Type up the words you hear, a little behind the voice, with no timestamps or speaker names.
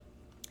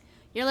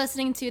You're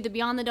listening to the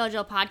Beyond the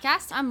Dojo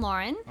podcast. I'm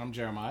Lauren. I'm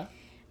Jeremiah.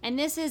 And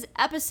this is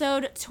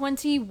episode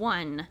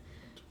 21.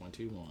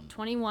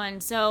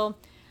 21. So,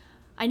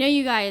 I know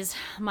you guys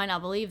might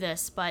not believe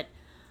this, but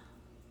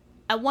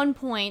at one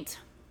point,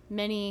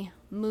 many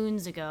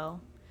moons ago,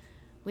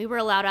 we were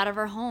allowed out of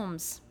our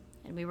homes.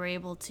 And we were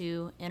able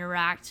to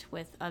interact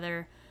with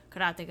other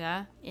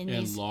karateka in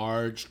these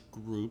large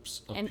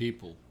groups of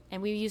people.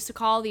 And we used to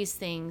call these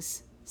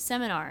things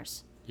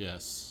seminars.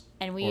 Yes.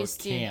 And we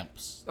used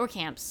camps. Or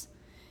camps.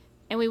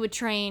 And we would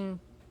train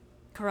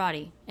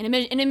karate,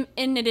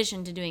 in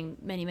addition to doing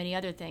many, many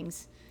other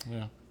things.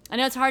 Yeah. I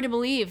know it's hard to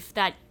believe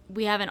that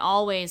we haven't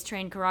always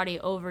trained karate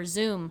over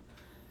Zoom,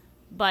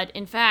 but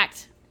in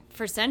fact,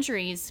 for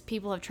centuries,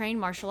 people have trained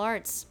martial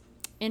arts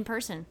in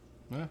person.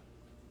 Yeah.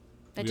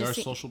 That we are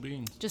social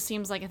beings. Just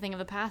seems like a thing of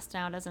the past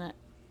now, doesn't it?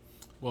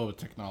 Well, with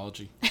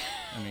technology.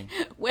 I mean.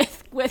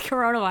 with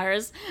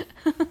coronavirus.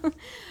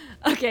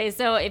 Okay,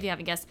 so if you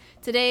haven't guessed,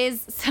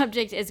 today's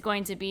subject is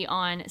going to be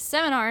on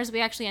seminars. We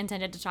actually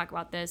intended to talk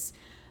about this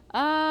like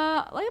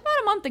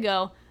about a month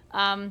ago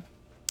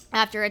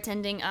after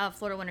attending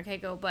Florida Winter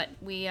Keiko, but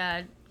we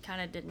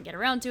kind of didn't get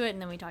around to it,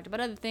 and then we talked about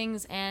other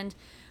things, and,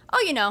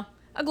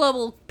 a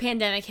global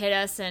pandemic hit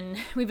us, and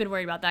we've been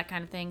worried about that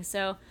kind of thing,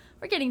 so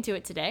we're getting to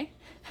it today.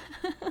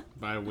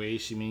 By the way,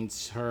 she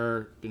means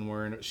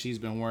she's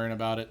been worrying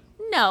about it.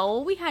 No,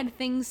 we had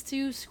things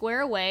to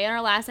square away. In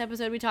our last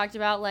episode, we talked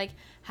about,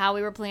 how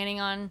we were planning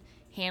on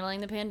handling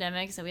the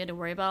pandemic, so we had to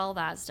worry about all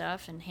that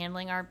stuff, and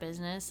handling our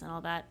business and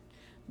all that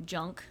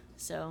junk,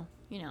 so,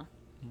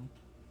 Mm-hmm.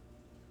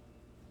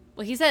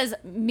 Well, he says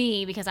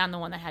me because I'm the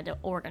one that had to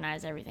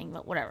organize everything,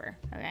 but whatever,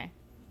 okay?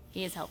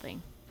 He is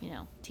helping,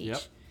 teach.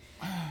 Yep.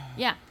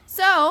 Yeah,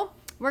 so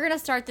we're going to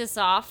start this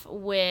off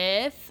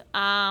with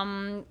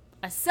a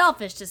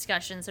selfish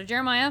discussion. So,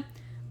 Jeremiah,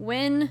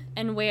 when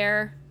and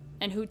where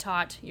and who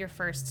taught your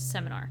first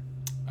seminar?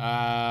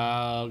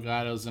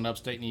 God, it was in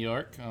upstate New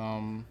York.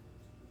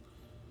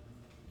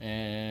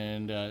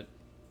 And it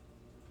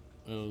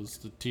was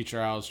the teacher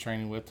I was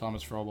training with,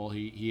 Thomas Frobel.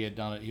 He had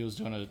done it. He was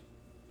doing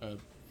a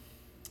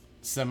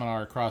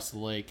seminar across the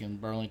lake in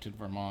Burlington,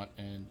 Vermont,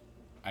 and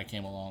I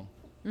came along.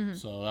 Mm-hmm.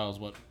 So that was,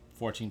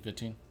 14,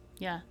 15?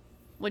 Yeah.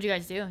 What'd you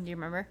guys do? Do you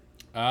remember?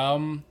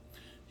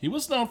 He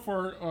was known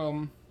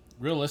for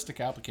realistic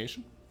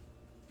application.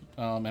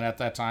 And at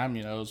that time,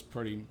 it was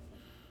pretty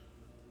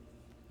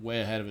way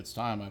ahead of its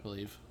time, I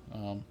believe.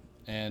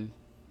 And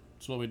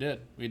that's what we did.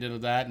 We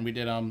did that, and we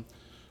did a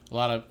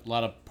lot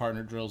of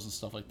partner drills and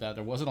stuff like that.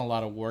 There wasn't a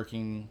lot of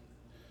working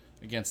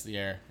against the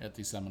air at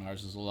these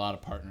seminars. There's a lot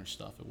of partner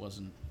stuff. It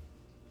wasn't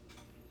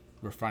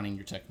refining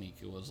your technique.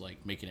 It was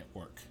like making it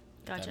work.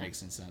 Gotcha. If that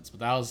makes any sense.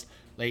 But that was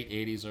late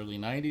 80s, early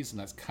 90s, and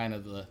that's kind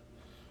of the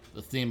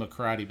theme of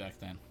karate back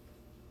then.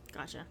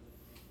 Gotcha.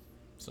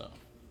 So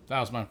that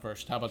was my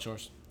first. How about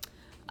yours?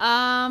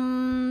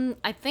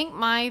 I think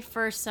my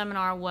first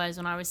seminar was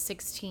when I was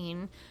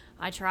 16.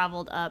 I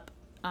traveled up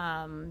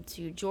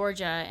to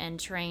Georgia and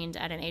trained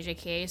at an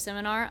AJKA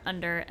seminar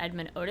under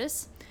Edmund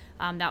Otis.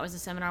 That was a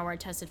seminar where I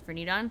tested for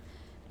Nidan.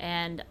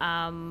 And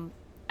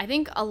I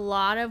think a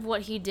lot of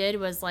what he did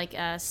was like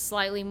a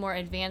slightly more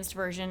advanced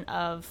version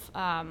of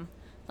I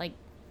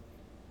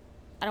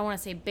don't want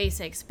to say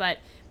basics, but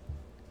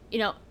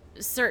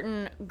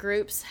certain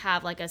groups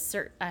have like a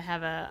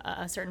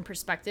certain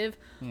perspective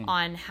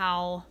on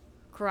how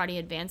karate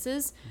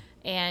advances,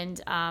 and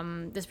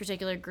this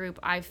particular group,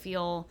 I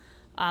feel,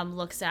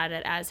 looks at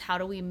it as how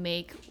do we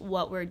make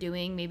what we're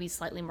doing maybe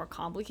slightly more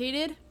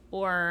complicated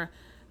or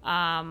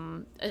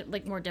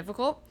more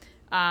difficult.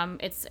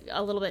 It's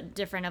a little bit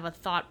different of a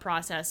thought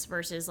process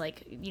versus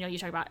you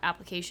talk about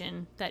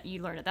application that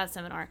you learned at that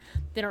seminar.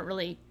 They don't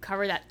really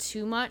cover that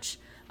too much.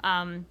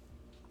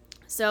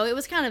 So it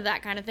was kind of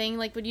that kind of thing,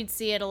 like what you'd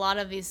see at a lot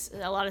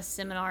of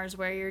seminars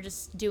where you're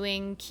just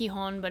doing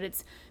Kihon, but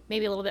it's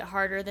maybe a little bit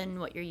harder than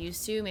what you're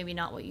used to, maybe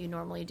not what you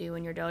normally do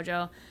in your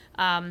dojo.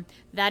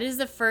 That is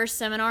the first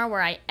seminar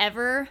where I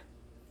ever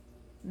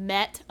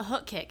met a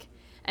hook kick.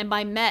 And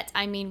by met,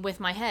 I mean with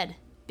my head,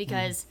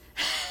 because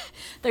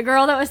the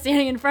girl that was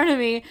standing in front of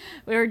me,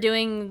 we were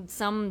doing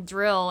some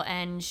drill,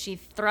 and she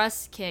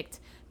thrust kicked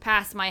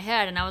past my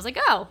head, and I was like,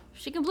 oh,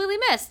 she completely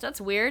missed. That's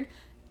weird.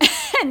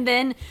 And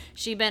then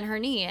she bent her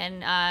knee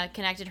and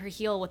connected her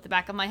heel with the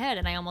back of my head,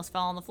 and I almost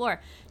fell on the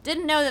floor.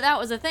 Didn't know that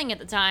was a thing at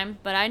the time,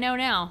 but I know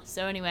now.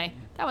 So anyway,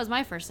 that was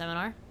my first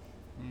seminar.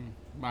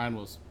 Mine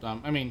was,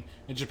 in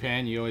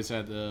Japan, you always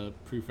had the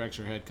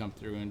prefecture head come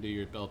through and do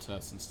your bell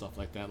tests and stuff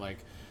like that. Like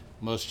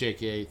most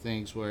JKA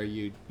things where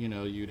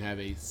you'd have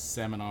a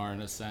seminar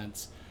in a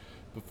sense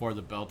before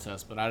the bell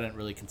test, but I didn't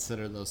really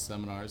consider those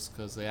seminars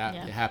because they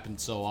happened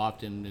so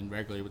often and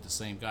regularly with the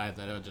same guy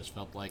that it just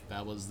felt like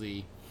that was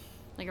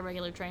like a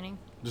regular training?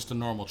 Just a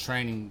normal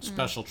training,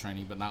 special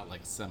training, but not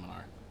like a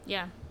seminar.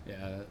 Yeah.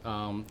 Yeah.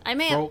 Go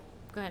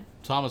ahead.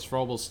 Thomas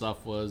Frobel's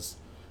stuff was,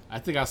 I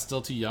think I was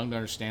still too young to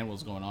understand what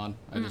was going on.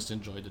 I just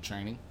enjoyed the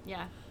training.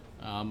 Yeah.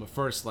 The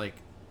first,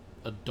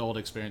 adult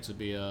experience would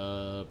be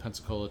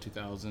Pensacola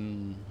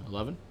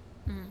 2011.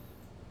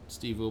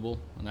 Steve Ubel,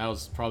 and that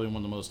was probably one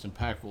of the most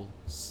impactful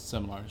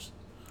seminars.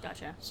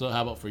 Gotcha. So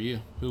how about for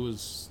you? What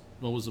was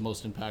the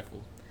most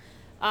impactful?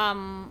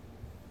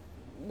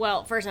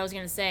 Well, first I was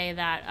going to say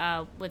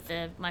that with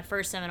my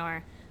first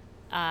seminar,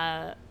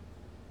 that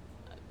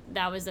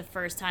was the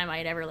first time I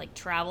had ever like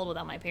traveled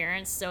without my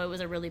parents, so it was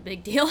a really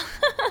big deal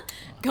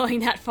going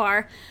that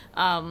far.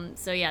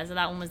 So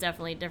that one was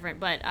definitely different.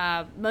 But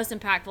most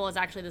impactful is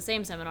actually the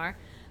same seminar.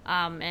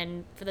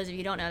 And for those of you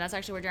who don't know, that's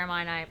actually where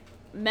Jeremiah and I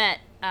met.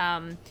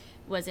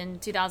 Was in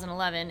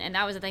 2011, and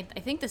that was I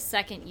think the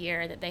second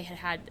year that they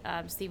had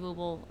Steve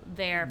Ubel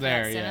there for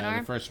that seminar.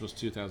 The first was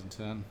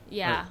 2010.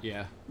 Yeah.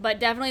 Yeah. But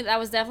that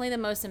was definitely the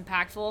most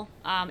impactful.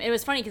 It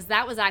was funny because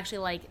that was actually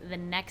like the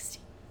next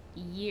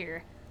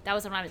year. That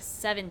was when I was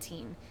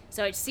 17.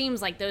 So it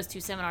seems like those two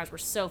seminars were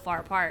so far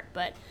apart,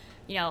 but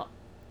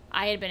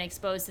I had been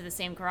exposed to the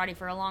same karate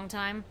for a long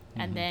time,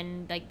 and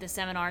then like the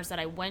seminars that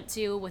I went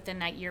to within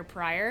that year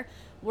prior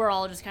were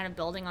all just kind of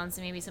building on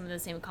some of the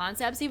same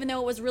concepts, even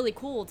though it was really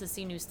cool to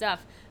see new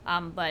stuff.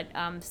 But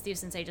Steve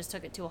Sensei just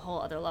took it to a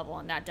whole other level,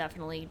 and that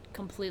definitely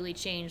completely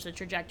changed the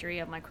trajectory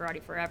of my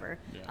karate forever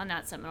on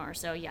that seminar.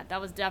 So yeah, that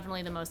was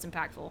definitely the most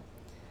impactful.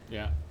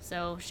 Yeah.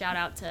 So shout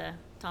out to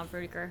Tom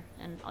Frudiker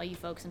and all you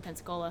folks in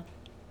Pensacola.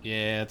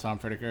 Yeah, Tom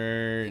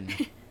Frudiker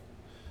and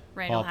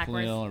Randall Paul Hackworth.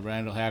 Peniel and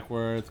Randall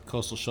Hackworth,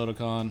 Coastal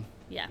Shotokan.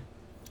 Yeah.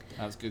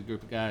 That was a good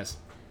group of guys.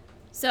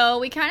 So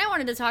we kind of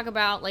wanted to talk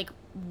about like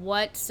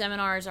what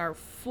seminars are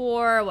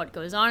for, what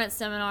goes on at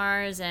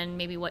seminars, and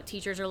maybe what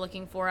teachers are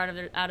looking for out of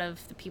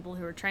the people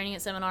who are training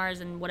at seminars,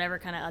 and whatever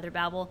kind of other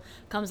babble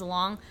comes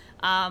along,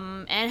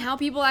 and how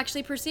people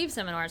actually perceive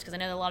seminars, because I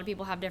know that a lot of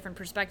people have different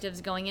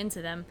perspectives going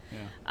into them.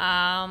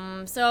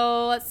 Yeah.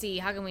 So let's see,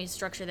 how can we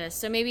structure this?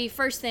 So maybe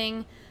first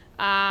thing,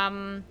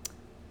 what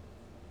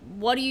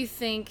do you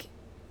think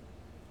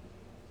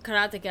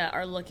karateka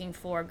are looking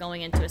for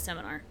going into a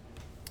seminar?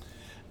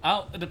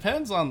 It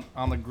depends on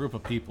the group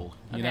of people,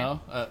 you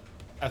know?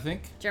 I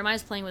think...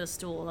 Jeremiah's playing with a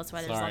stool. That's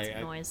why there's lots of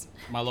noise.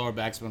 My lower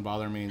back's been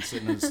bothering me, and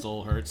sitting in the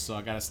stool hurts, so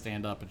I got to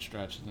stand up and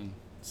stretch and then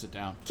sit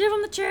down. Give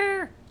him the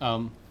chair!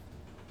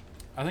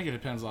 I think it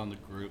depends on the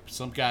group.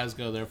 Some guys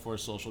go there for a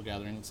social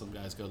gathering, and some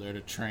guys go there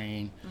to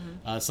train.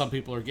 Mm-hmm. Some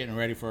people are getting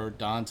ready for a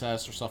Don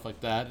test or stuff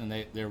like that, and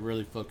they're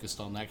really focused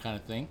on that kind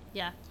of thing.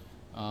 Yeah.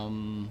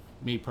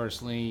 Me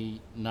personally,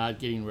 not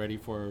getting ready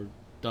for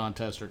Don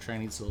test or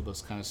training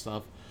syllabus kind of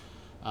stuff.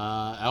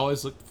 I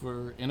always look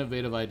for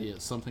innovative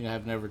ideas, something I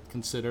have never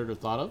considered or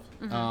thought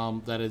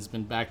of, that has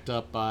been backed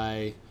up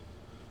by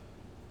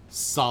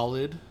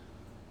solid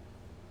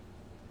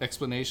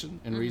explanation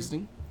and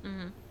reasoning.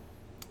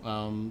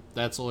 Mm-hmm.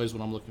 That's always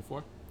what I'm looking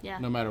for. Yeah.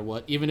 No matter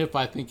what. Even if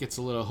I think it's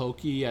a little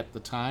hokey at the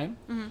time,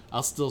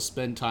 I'll still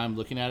spend time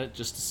looking at it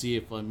just to see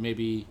if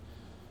maybe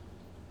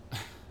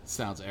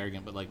sounds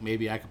arrogant, but like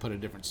maybe I could put a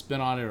different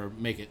spin on it or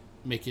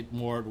make it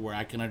more to where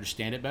I can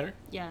understand it better.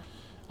 Yeah.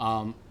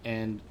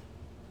 And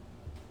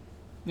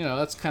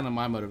that's kind of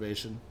my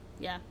motivation.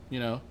 Yeah.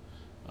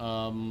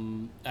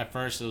 At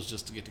first it was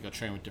just to get to go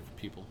train with different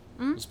people.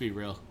 Let's be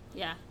real.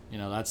 Yeah.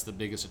 That's the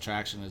biggest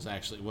attraction is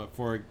actually what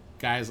for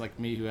guys like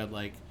me who had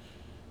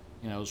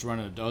was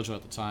running a dojo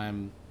at the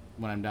time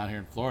when I'm down here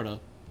in Florida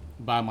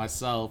by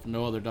myself,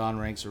 no other Don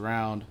ranks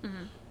around,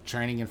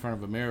 training in front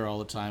of a mirror all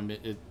the time.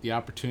 The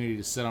opportunity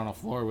to sit on a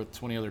floor with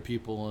 20 other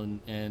people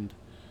and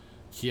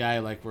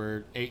kiai like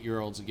we're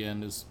 8-year-olds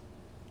again it's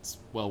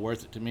well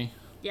worth it to me.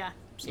 Yeah.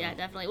 So. Yeah,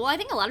 definitely. Well, I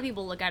think a lot of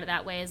people look at it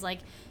that way as like,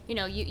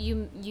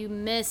 you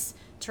miss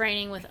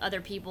training with other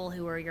people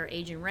who are your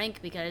age and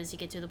rank because you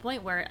get to the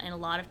point where in a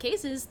lot of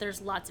cases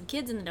there's lots of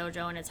kids in the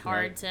dojo and it's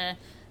hard to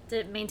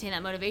maintain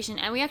that motivation.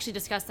 And we actually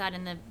discussed that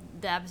in the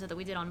episode that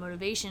we did on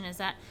motivation is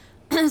that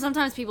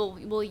sometimes people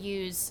will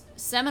use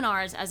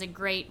seminars as a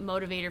great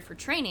motivator for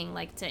training,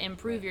 like to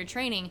improve your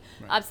training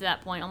up to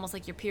that point, almost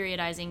like you're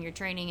periodizing your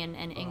training and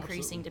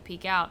increasing absolutely. To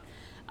peak out.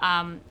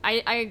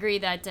 I agree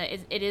that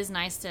it is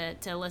nice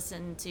to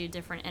listen to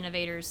different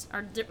innovators,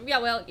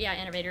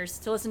 innovators,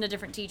 to listen to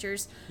different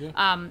teachers.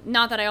 Yeah.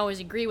 Not that I always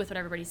agree with what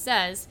everybody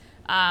says,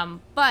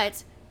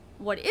 but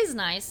what is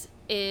nice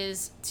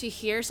is to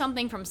hear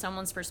something from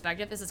someone's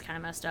perspective. This is kind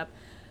of messed up.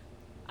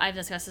 I've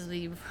discussed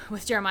this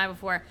with Jeremiah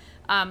before.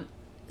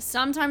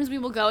 Sometimes we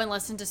will go and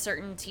listen to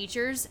certain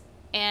teachers,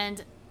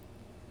 and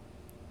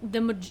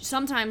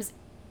sometimes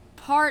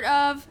part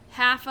of,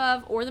 half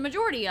of, or the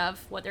majority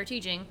of what they're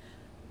teaching,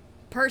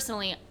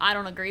 personally, I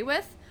don't agree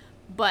with,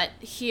 but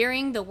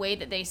hearing the way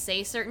that they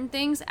say certain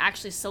things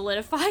actually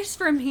solidifies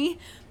for me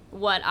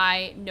what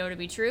I know to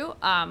be true.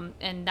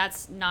 And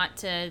that's not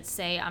to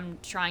say I'm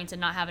trying to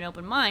not have an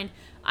open mind.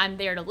 I'm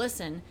there to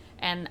listen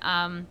and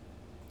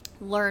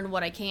learn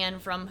what I can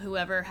from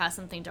whoever has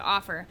something to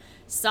offer.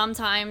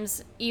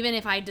 Sometimes, even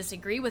if I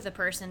disagree with a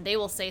person, they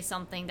will say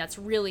something that's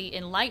really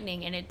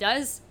enlightening, and it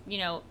does,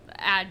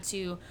 add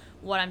to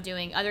what I'm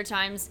doing. Other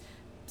times,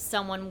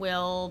 someone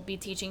will be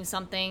teaching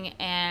something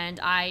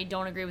and I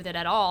don't agree with it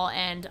at all,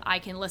 and I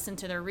can listen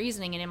to their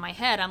reasoning, and in my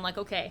head I'm like,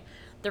 okay,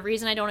 the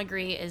reason I don't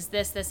agree is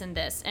this, this, and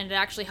this. And it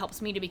actually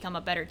helps me to become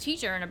a better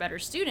teacher and a better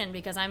student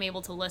because I'm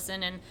able to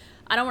listen and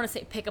I don't want to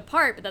say pick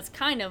apart, but that's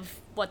kind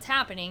of what's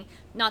happening.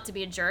 Not to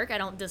be a jerk. I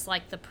don't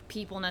dislike the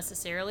people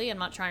necessarily. I'm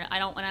not trying to, I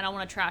don't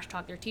want to trash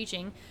talk their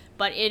teaching,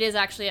 but it is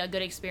actually a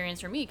good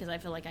experience for me because I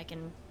feel like I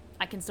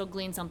can still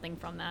glean something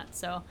from that.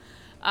 So,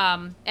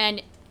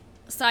 and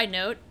side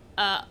note,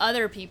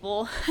 other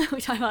people,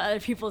 we talk about other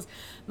people's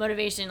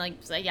motivation. Like,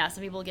 yeah,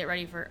 some people are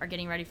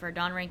getting ready for a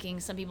dawn ranking.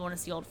 Some people want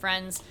to see old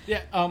friends.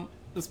 Yeah.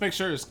 Let's make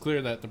sure it's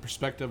clear that the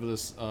perspective of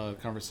this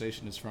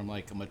conversation is from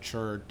like a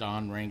mature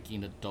dawn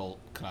ranking adult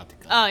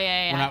karateka. Oh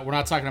yeah. We're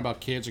not talking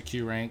about kids or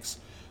Q ranks.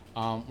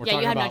 We're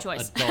talking you had no about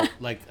choice.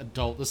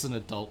 adult. This is an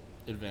adult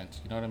event.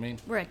 You know what I mean?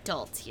 We're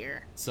adults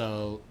here.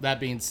 So that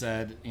being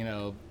said,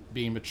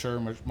 being mature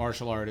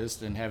martial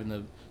artist and having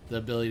the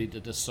ability to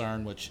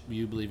discern what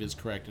you believe is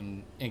correct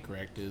and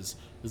incorrect is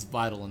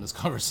vital in this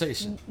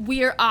conversation.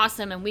 We're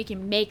awesome and we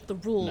can make the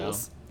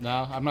rules.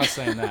 No, I'm not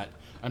saying that.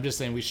 I'm just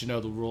saying we should know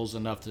the rules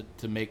enough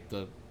to make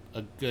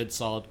a good,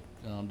 solid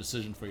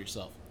decision for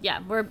yourself.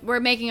 Yeah, we're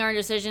making our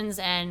decisions,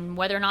 and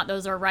whether or not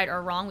those are right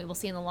or wrong, we will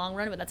see in the long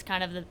run. But that's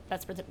kind of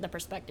the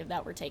perspective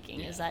that we're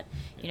taking. Is that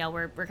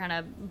we're kind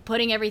of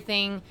viewing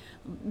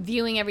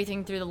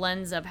everything through the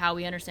lens of how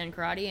we understand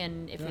karate,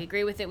 and if we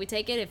agree with it, we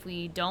take it. If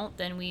we don't,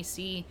 then we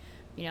see,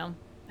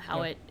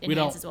 how it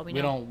enhances what we know.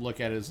 We don't look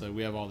at it as that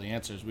we have all the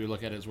answers. We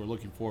look at it as we're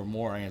looking for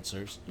more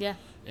answers. Yeah.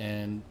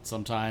 And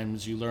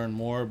sometimes you learn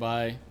more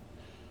by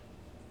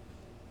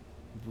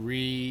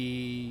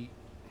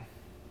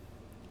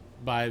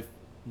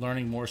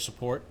learning more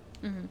support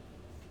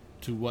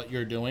to what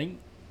you're doing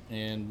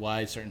and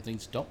why certain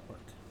things don't work.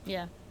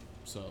 Yeah.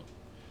 So.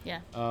 Yeah.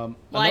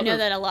 I know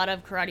that a lot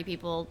of karate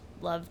people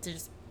love to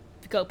just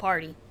go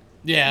party.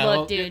 Yeah.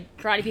 Look, dude,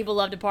 karate people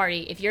love to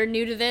party. If you're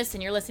new to this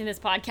and you're listening to this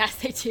podcast,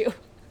 they do.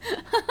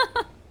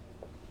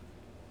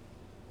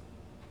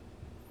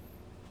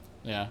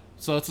 Yeah.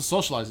 So it's a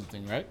socializing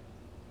thing, right?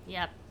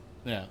 Yep.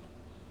 Yeah.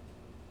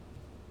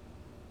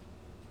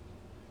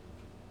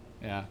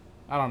 Yeah.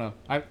 I don't know.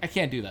 I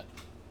can't do that.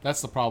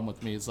 That's the problem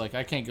with me. It's like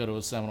I can't go to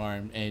a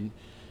seminar and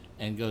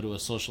go to a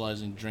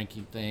socializing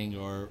drinking thing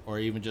or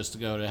even just to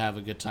go to have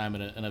a good time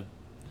at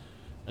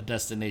a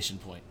destination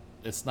point.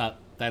 That's not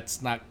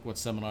what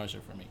seminars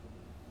are for me.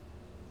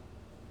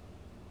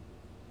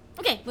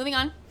 Okay, moving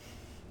on.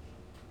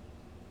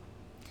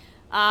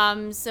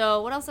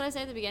 So what else did I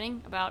say at the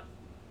beginning about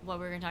what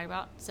we were going to talk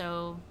about?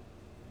 So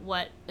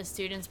what a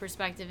student's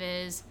perspective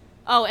is.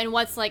 Oh, and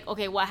what's like,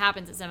 okay, what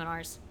happens at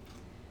seminars?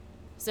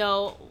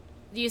 So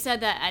you said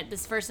that at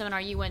this first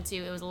seminar you went to,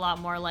 it was a lot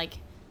more like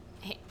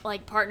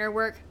partner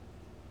work,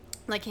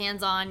 like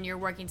hands-on, you're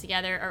working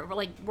together or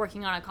like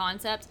working on a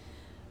concept.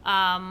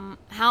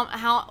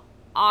 How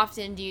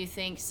often do you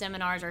think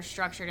seminars are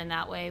structured in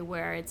that way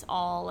where it's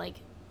all like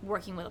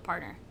working with a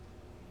partner?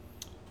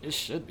 It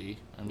should be.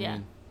 I mean, yeah.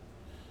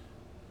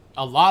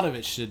 A lot of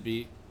it should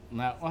be.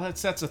 Now, well,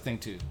 that's the thing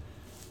too.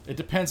 It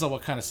depends on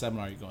what kind of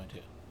seminar you're going to.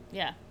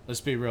 Yeah.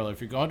 Let's be real.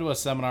 If you're going to a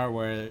seminar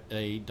where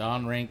a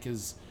dawn rank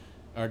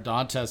or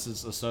dawn test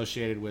is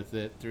associated with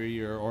it through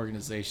your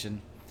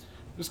organization,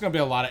 there's going to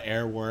be a lot of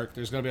air work.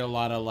 There's going to be a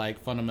lot of like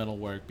fundamental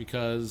work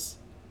because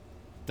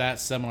that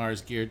seminar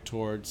is geared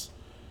towards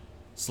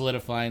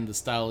solidifying the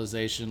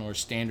stylization or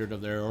standard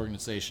of their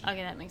organization.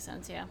 Okay, that makes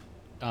sense. Yeah.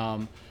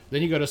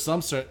 Then you go to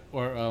some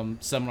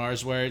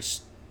seminars where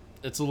it's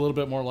a little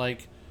bit more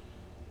like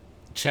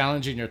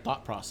challenging your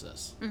thought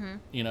process.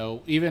 Mm-hmm.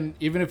 Even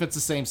if it's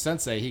the same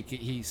sensei,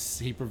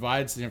 he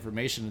provides the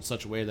information in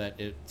such a way that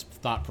it's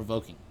thought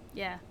provoking.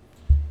 Yeah.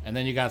 And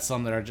then you got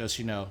some that are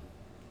just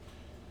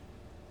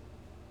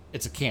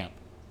it's a camp.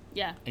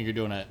 Yeah. And you're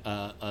doing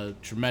a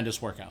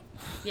tremendous workout.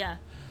 Yeah.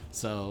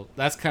 So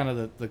that's kind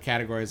of the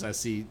categories I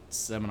see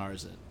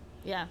seminars in.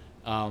 Yeah.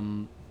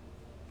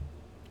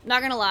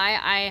 Not gonna lie,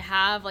 I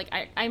have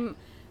I'm.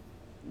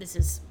 This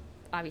is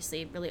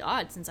obviously really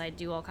odd since I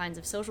do all kinds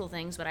of social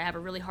things, but I have a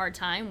really hard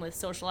time with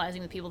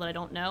socializing with people that I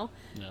don't know.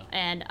 Yeah.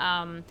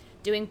 And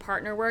doing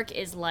partner work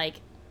is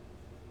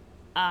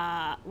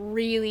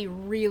really,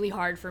 really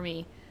hard for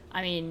me.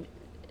 I mean,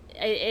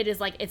 it is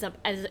like it's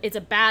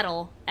a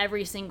battle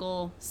every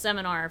single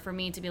seminar for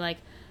me to be like,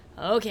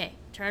 okay,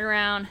 turn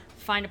around,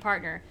 find a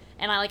partner.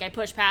 And I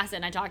push past it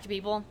and I talk to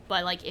people,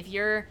 but like if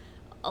you're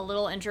a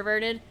little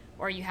introverted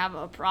or you have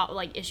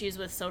issues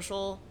with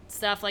social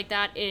stuff like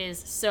that, it is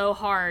so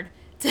hard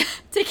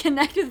to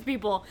connect with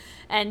people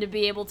and to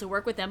be able to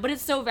work with them. But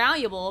it's so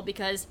valuable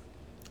because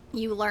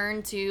you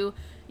learn to,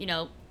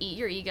 eat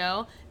your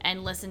ego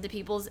and listen to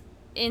people's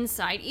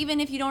insight.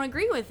 Even if you don't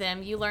agree with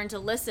them, you learn to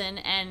listen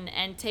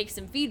and take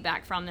some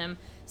feedback from them.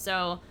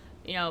 So,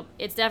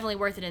 it's definitely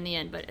worth it in the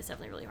end, but it's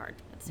definitely really hard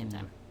at the same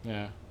time.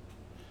 Yeah.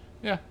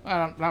 Yeah,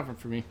 not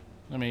for me.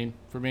 I mean,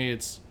 for me,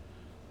 it's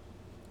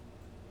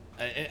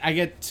I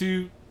get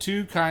two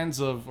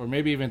kinds of, or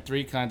maybe even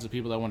three kinds of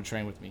people that want to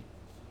train with me.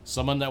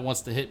 Someone that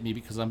wants to hit me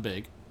because I'm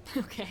big.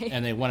 Okay.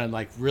 And they want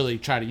to really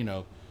try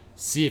to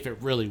see if it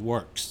really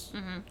works,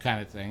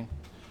 kind of thing.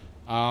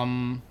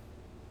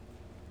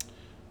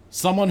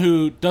 someone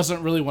who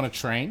doesn't really want to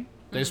train,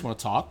 they just want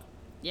to talk.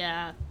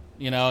 Yeah.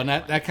 You know, and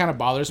that kind of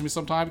bothers me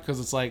sometimes because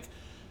it's like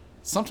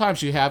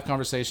sometimes you have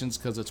conversations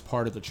because it's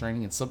part of the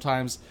training, and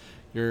sometimes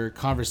you're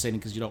conversating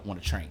because you don't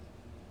want to train.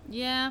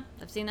 Yeah,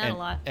 I've seen that a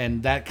lot.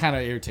 And that kind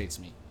of irritates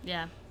me.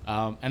 Yeah.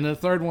 And the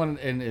third one,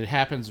 and it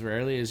happens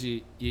rarely, is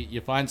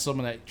you find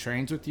someone that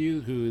trains with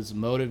you who is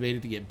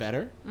motivated to get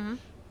better,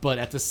 but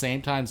at the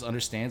same time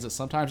understands that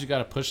sometimes you got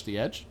to push the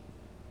edge,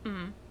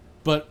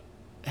 but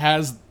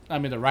has,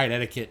 the right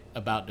etiquette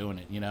about doing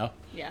it, you know?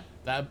 Yeah.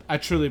 I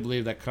truly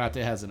believe that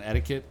karate has an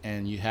etiquette,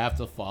 and you have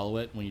to follow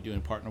it when you're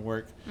doing partner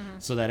work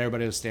so that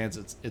everybody understands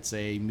it's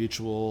a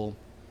mutual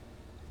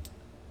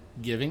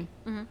giving.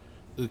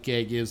 Uke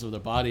gives of the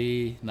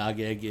body,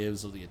 Nage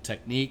gives of the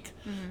technique,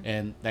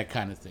 and that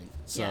kind of thing.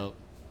 So,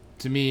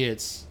 to me,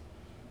 it's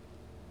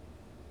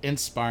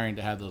inspiring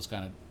to have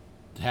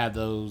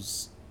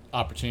those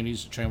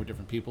opportunities to train with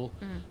different people.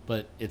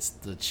 But it's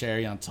the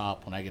cherry on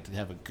top when I get to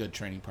have a good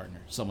training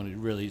partner, someone who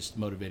really is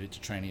motivated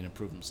to train and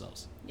improve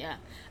themselves. Yeah,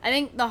 I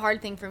think the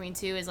hard thing for me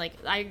too is like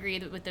I agree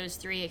with those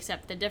three,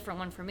 except the different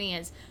one for me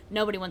is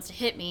nobody wants to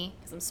hit me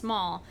because I'm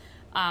small.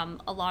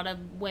 A lot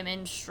of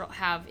women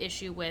have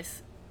issue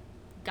with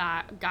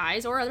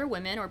guys or other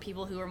women or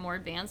people who are more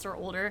advanced or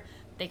older.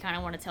 They kind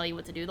of want to tell you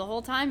what to do the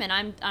whole time,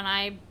 and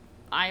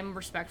I'm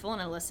respectful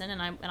and I listen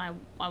and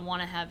I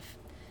want to have,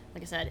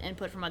 like I said,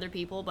 input from other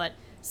people, but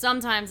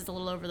sometimes it's a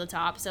little over the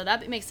top. So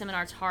that makes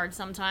seminars hard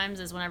sometimes,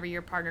 is whenever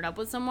you're partnered up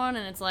with someone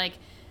and it's like,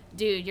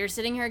 dude, you're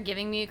sitting here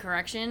giving me a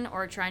correction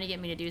or trying to get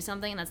me to do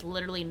something, and that's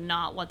literally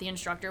not what the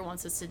instructor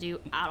wants us to do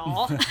at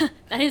all.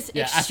 That is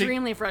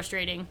extremely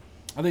frustrating.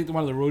 I think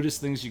one of the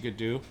rudest things you could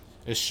do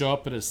is show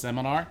up at a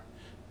seminar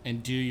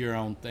and do your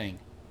own thing.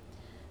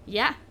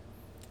 Yeah.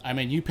 I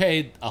mean, you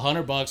paid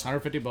 $100,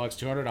 $150,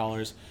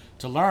 $200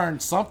 to learn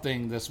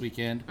something this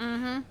weekend,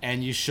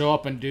 and you show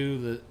up and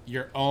do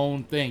your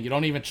own thing. You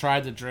don't even try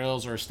the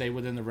drills or stay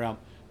within the realm.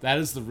 That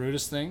is the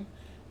rudest thing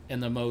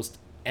and the most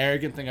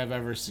arrogant thing I've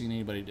ever seen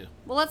anybody do.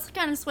 Well, let's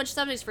kind of switch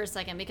subjects for a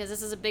second, because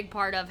this is a big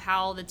part of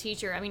how the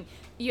teacher,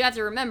 you have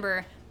to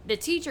remember, the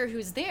teacher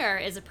who's there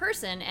is a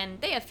person, and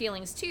they have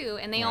feelings too,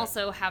 and they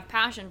also have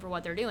passion for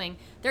what they're doing.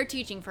 They're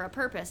teaching for a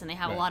purpose, and they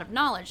have a lot of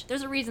knowledge.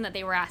 There's a reason that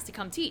they were asked to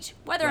come teach,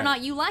 whether or not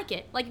you like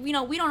it. Like, we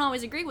don't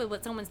always agree with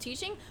what someone's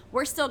teaching.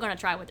 We're still going to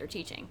try what they're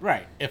teaching.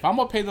 Right. If I'm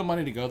going to pay the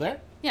money to go there,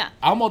 yeah,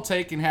 I'm going to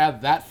take and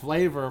have that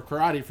flavor of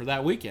karate for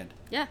that weekend.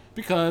 Yeah.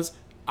 Because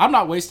I'm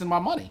not wasting my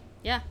money.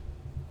 Yeah.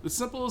 It's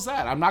simple as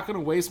that. I'm not going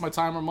to waste my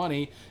time or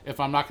money if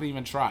I'm not going to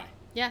even try.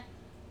 Yeah.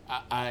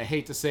 I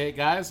hate to say it,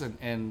 guys, and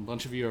a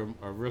bunch of you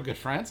are real good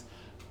friends,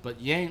 but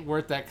you ain't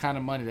worth that kind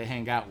of money to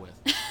hang out with.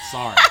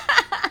 Sorry.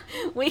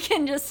 We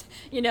can just,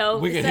 we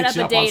can set hit up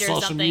you a up on date or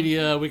social something.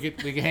 media. We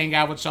can hang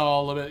out with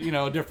y'all a little bit,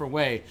 a different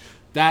way.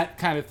 That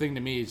kind of thing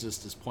to me is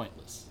just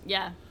pointless.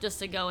 Yeah, just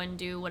to go and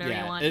do whatever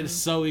you want. It's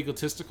so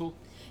egotistical.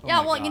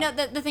 Yeah, well,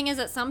 the thing is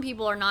that some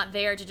people are not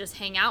there to just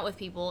hang out with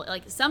people.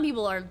 Like, some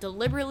people are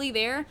deliberately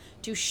there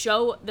to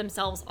show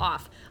themselves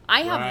off.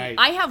 I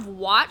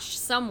watched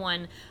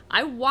someone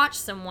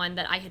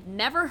that I had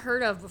never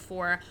heard of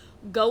before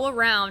go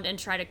around and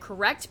try to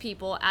correct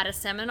people at a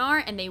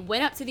seminar, and they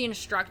went up to the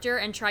instructor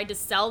and tried to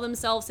sell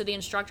themselves to the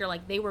instructor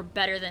like they were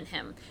better than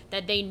him,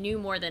 that they knew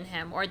more than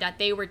him, or that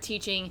they were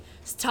teaching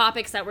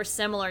topics that were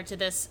similar to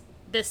this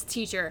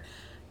teacher.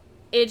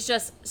 It's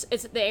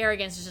the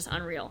arrogance is just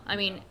unreal.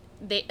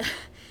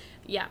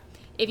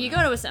 If you go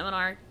to a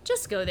seminar,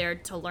 just go there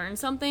to learn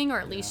something, or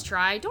at least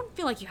try. Don't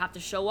feel like you have to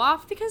show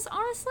off, because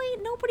honestly,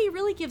 nobody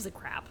really gives a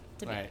crap.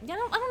 I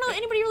don't know that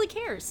anybody really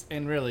cares.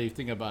 And really,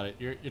 think about it.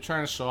 You're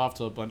trying to show off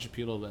to a bunch of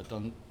people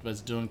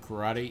that's doing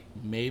karate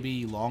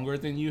maybe longer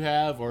than you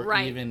have, or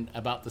even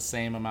about the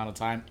same amount of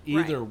time.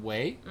 Either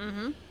way,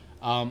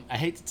 I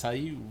hate to tell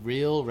you,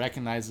 real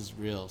recognizes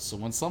real. So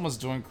when someone's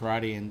doing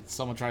karate and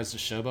someone tries to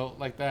showboat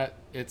like that,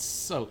 it's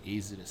so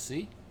easy to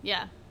see.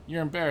 Yeah.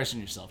 You're embarrassing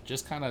yourself.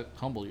 Just kind of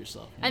humble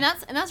yourself. And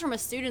that's from a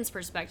student's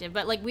perspective.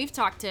 But like, we've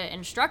talked to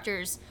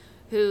instructors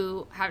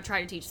who have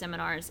tried to teach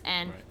seminars,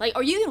 and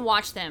or you can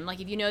watch them. Like,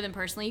 if you know them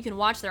personally, you can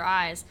watch their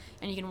eyes,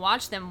 and you can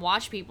watch them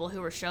watch people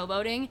who are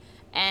showboating,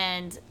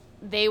 and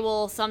they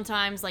will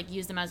sometimes like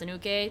use them as an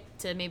uke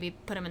to maybe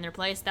put them in their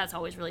place. That's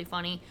always really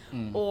funny.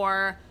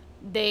 Or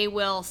they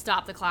will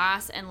stop the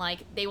class and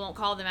like they won't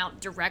call them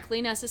out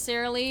directly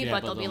necessarily,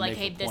 but they'll be like,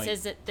 hey,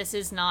 this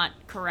is not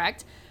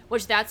correct.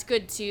 Which that's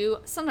good too.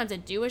 Sometimes I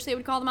do wish they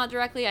would call them out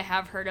directly. I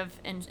have heard of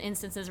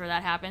instances where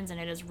that happens, and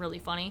it is really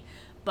funny.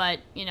 But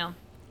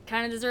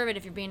kind of deserve it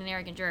if you're being an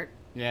arrogant jerk.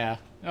 Yeah,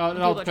 it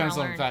all depends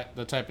on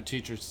the type of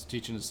teachers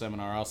teaching the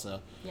seminar.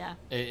 Also, yeah,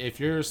 if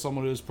you're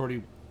someone who's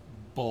pretty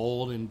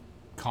bold and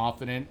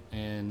confident,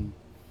 and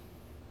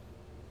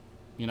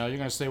you're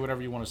gonna say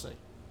whatever you want to say.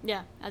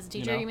 Yeah, as a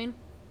teacher, you mean?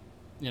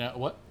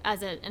 What?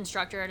 As an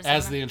instructor at a seminar?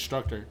 As the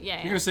instructor. Yeah,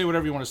 you're gonna say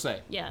whatever you want to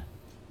say. Yeah.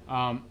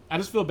 I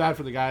just feel bad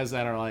for the guys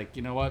that are like,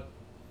 you know what?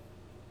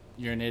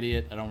 You're an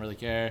idiot. I don't really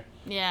care.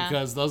 Yeah.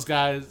 Because those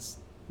guys,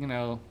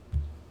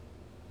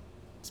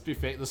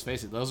 let's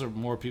face it, those are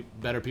more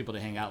better people to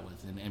hang out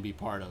with and be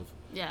part of.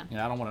 Yeah. You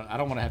know, I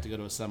don't want to have to go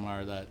to a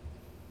seminar that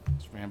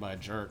is ran by a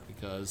jerk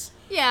because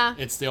Yeah.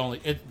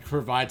 it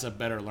provides a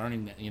better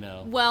learning, you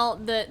know. Well,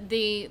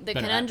 the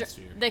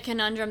atmosphere.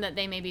 conundrum that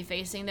they may be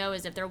facing though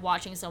is if they're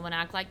watching someone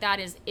act like that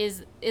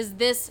is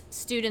this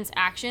student's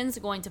actions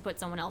going to put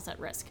someone else at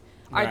risk?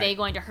 Are they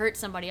going to hurt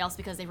somebody else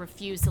because they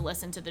refuse to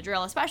listen to the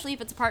drill, especially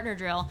if it's a partner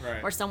drill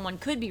where someone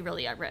could be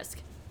really at risk?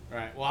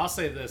 Right. Well, I'll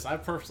say this.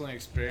 I've personally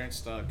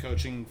experienced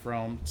coaching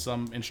from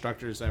some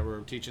instructors that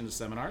were teaching the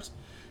seminars.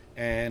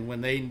 And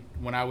when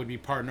I would be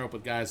partnered up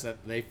with guys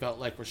that they felt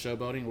like were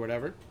showboating or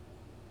whatever,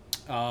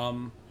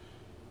 I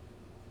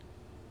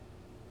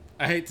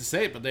hate to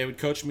say it, but they would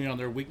coach me on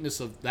their weakness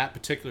of that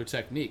particular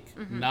technique.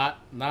 Mm-hmm.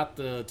 Not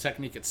the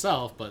technique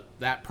itself, but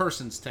that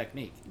person's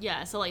technique.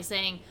 Yeah, so like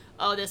saying,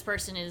 oh, this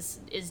person is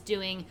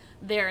doing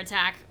their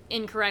attack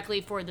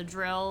incorrectly for the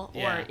drill.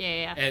 Or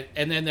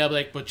And then they'll be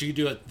like, but you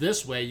do it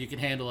this way, you can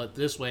handle it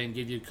this way, and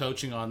give you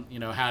coaching on, you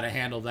know, how to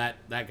handle that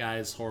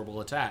guy's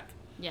horrible attack.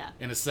 Yeah.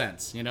 In a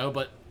sense, you know,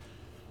 but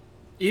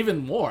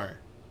even more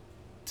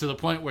to the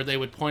point where they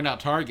would point out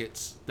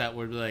targets that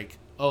were like,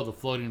 oh, the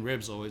floating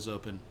rib's always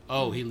open.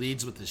 Oh, he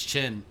leads with his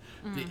chin.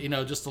 You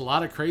know, just a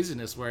lot of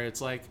craziness where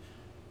it's like,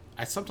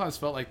 I sometimes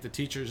felt like the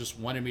teachers just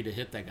wanted me to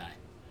hit that guy.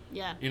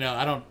 Yeah. You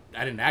know,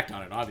 I didn't act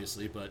on it,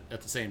 obviously, but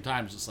at the same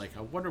time, it's just like,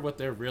 I wonder what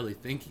they're really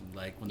thinking.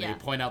 Like, when they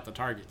point out the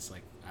targets,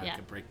 like, I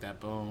could break that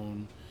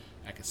bone,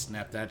 I could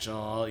snap that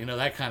jaw, you know,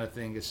 that kind of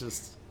thing. It's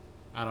just,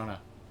 I don't know.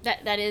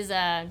 That is,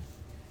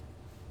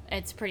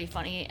 it's pretty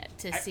funny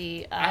to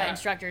see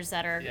instructors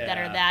that are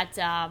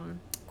that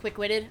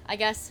quick-witted, I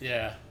guess.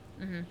 Yeah.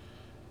 Mm-hmm.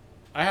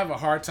 I have a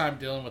hard time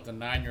dealing with a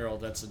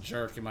 9-year-old that's a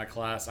jerk in my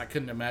class. I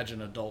couldn't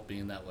imagine an adult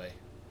being that way.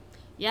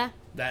 Yeah.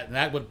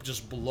 That would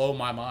just blow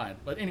my mind.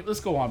 But anyway,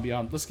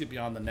 let's get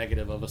beyond the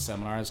negative of a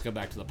seminar. Let's go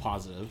back to the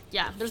positive.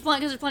 Yeah, there's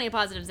plenty of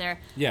positives there.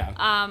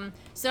 Yeah.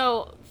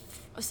 So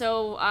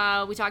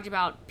we talked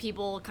about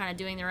people kind of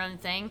doing their own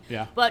thing.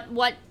 Yeah. But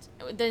what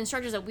the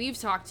instructors that we've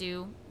talked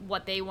to,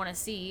 what they want to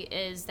see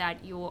is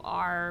that you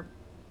are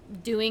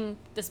doing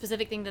the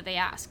specific thing that they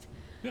asked.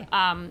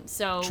 Yeah.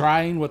 So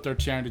trying what they're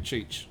trying to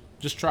teach.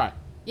 Just try.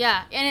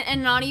 Yeah,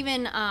 and not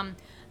even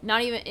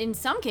in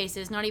some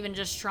cases, not even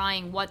just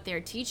trying what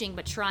they're teaching,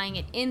 but trying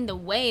it in the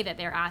way that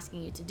they're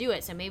asking you to do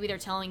it. So maybe they're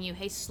telling you,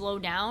 hey, slow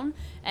down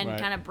and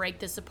kind of break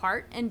this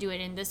apart and do it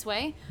in this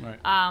way. Right.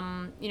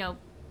 You know.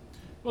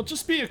 Well,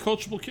 just be a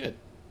coachable kid.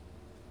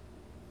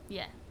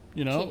 Yeah.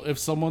 You know,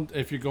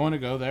 if you're going to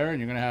go there and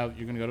you're going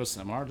to go to a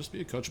seminar, just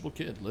be a coachable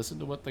kid. Listen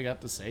to what they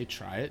got to say.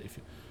 Try it.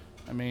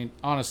 I mean,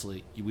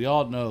 honestly, we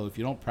all know if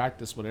you don't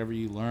practice whatever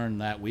you learn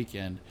that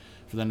weekend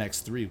for the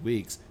next 3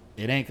 weeks,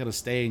 it ain't going to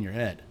stay in your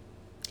head.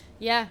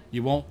 Yeah.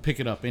 You won't pick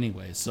it up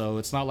anyway, so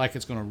it's not like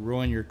it's going to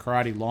ruin your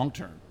karate long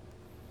term.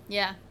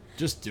 Yeah.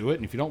 Just do it,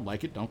 and if you don't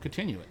like it, don't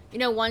continue it. You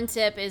know, one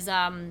tip is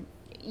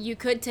you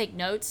could take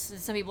notes.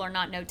 Some people are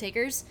not note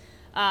takers,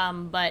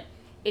 but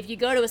if you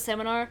go to a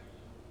seminar,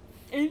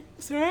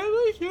 it's not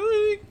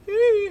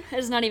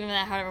even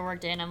that hard of a work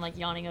day, and I'm like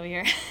yawning over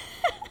here.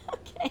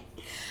 Okay.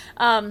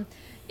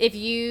 If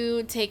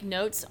you take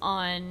notes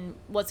on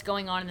what's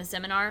going on in the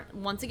seminar,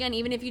 once again,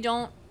 even if you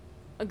don't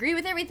agree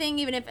with everything,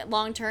 even if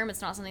long term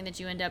it's not something that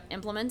you end up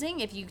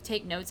implementing, if you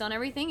take notes on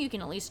everything, you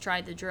can at least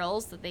try the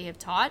drills that they have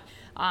taught.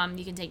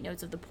 You can take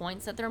notes of the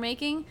points that they're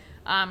making.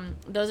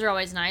 Those are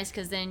always nice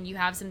because then you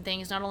have some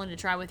things not only to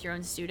try with your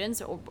own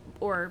students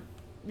or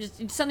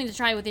just something to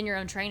try within your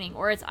own training,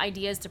 or it's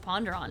ideas to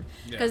ponder on.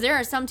 Because there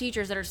are some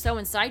teachers that are so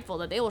insightful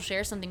that they will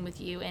share something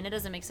with you and it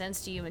doesn't make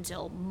sense to you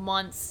until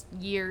months,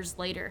 years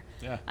later.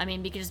 Yeah. I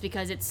mean,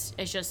 because it's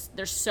just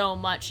there's so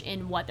much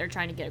in what they're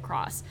trying to get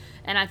across.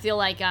 And I feel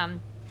like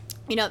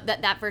you know,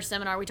 that first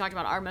seminar we talked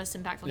about, our most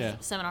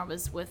impactful seminar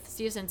was with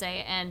Steve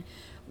Sensei, and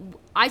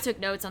I took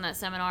notes on that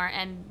seminar,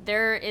 and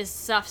there is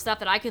stuff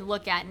that I could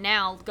look at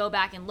now, go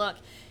back and look,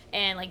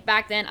 and like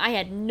back then I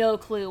had no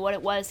clue what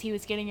it was he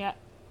was getting at.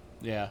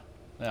 Yeah.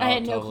 I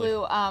had no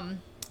clue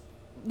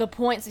the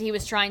points that he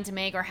was trying to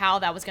make or how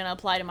that was going to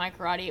apply to my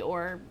karate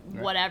or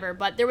whatever,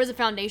 but there was a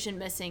foundation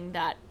missing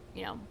that,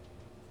 you know,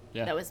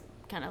 that was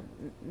kind of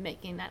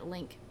making that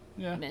link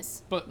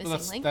missing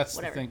link. That's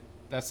whatever. the thing.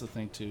 That's the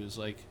thing too, is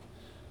like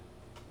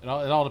it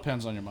all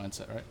depends on your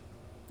mindset, right?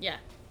 Yeah.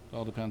 It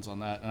all depends on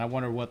that. And I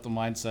wonder what the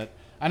mindset.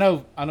 I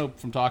know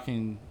from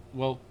talking,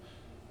 well,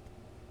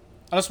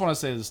 I just want to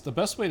say this. The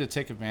best way to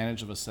take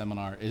advantage of a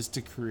seminar is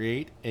to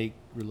create a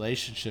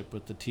relationship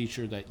with the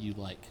teacher that you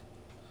like,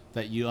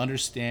 that you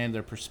understand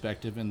their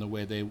perspective and the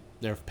way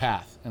their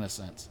path, in a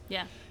sense.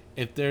 Yeah.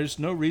 If there's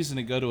no reason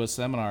to go to a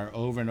seminar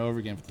over and over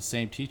again with the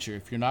same teacher,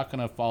 if you're not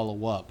going to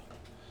follow up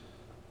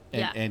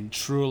and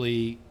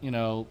truly, you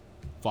know,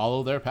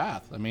 follow their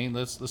path. I mean,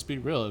 let's be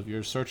real. If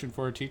you're searching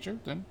for a teacher,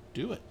 then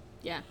do it.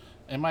 Yeah.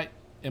 It might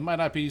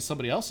not be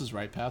somebody else's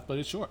right path, but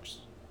it's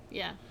yours.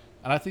 Yeah.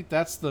 And I think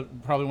that's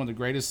probably one of the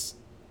greatest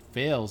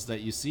fails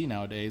that you see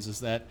nowadays, is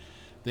that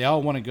they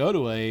all want to go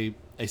to a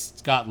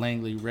Scott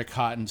Langley, Rick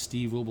Houghton,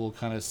 Steve Ubel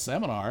kind of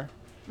seminar,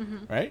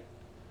 right?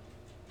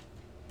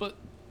 but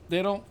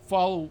they don't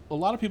follow. A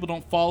lot of people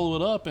don't follow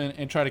it up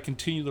and try to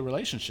continue the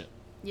relationship.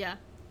 Yeah.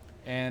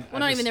 And well,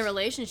 not even the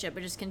relationship,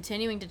 but just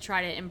continuing to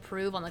try to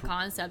improve on the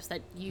concepts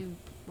that you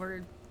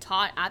were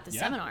taught at the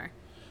seminar.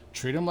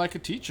 Treat them like a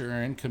teacher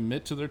and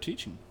commit to their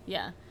teaching.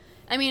 Yeah.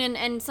 I mean,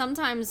 and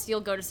sometimes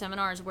you'll go to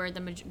seminars where the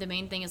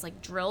main thing is like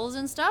drills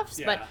and stuff.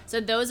 Yeah. But so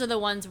those are the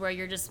ones where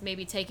you're just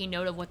maybe taking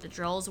note of what the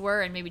drills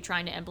were and maybe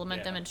trying to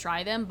implement them and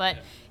try them. But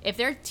if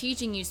they're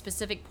teaching you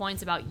specific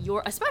points about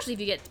especially if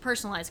you get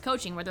personalized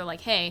coaching where they're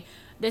like, hey,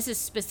 this is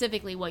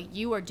specifically what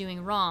you are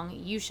doing wrong.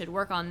 You should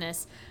work on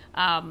this.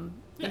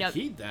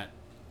 Heed that.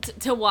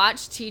 To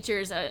watch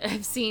teachers,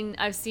 I've seen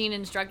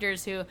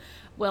instructors who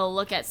will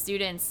look at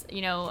students,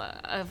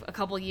 of a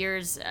couple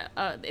years,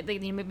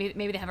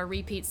 maybe they have a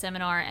repeat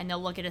seminar and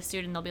they'll look at a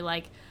student and they'll be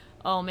like,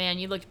 oh man,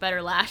 you looked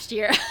better last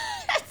year.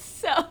 That's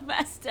so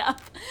messed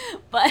up.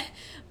 But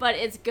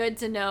it's good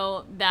to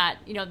know that,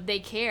 they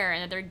care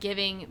and that they're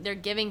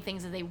giving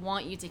things that they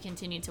want you to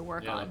continue to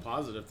work on. Yeah, the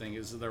positive thing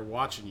is that they're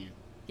watching you.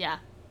 Yeah.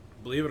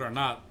 Believe it or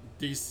not,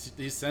 these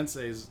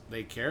senseis,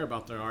 they care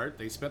about their art.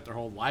 They spent their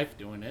whole life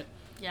doing it.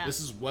 Yeah.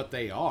 This is what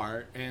they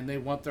are, and they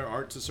want their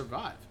art to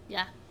survive.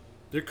 Yeah.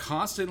 They're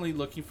constantly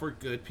looking for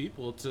good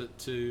people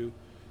to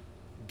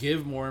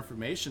give more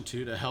information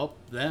to help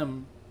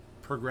them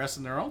progress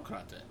in their own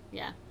content.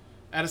 Yeah.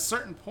 At a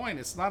certain point,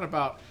 it's not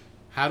about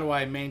how do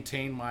I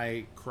maintain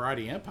my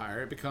karate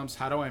empire. It becomes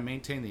how do I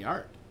maintain the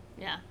art?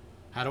 Yeah.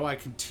 How do I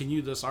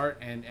continue this art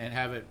and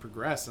have it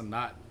progress and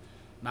not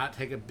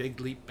take a big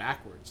leap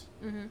backwards?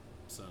 Mm-hmm.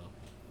 So,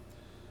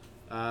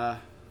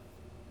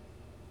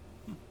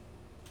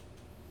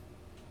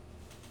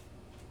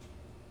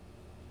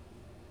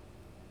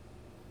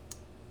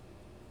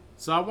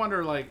 So I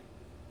wonder, like,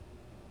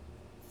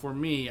 for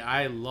me,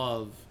 I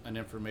love an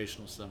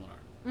informational seminar.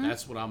 Mm-hmm.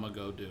 That's what I'm gonna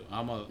go do.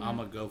 I'm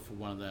gonna go for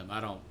one of them.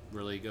 I don't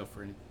really go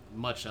for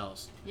much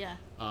else. Yeah.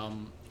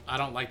 I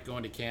don't like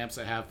going to camps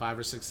that have 5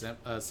 or 6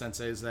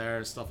 senseis there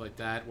and stuff like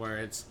that, where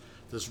it's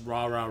this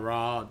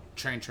raw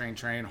train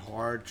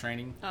hard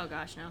training. Oh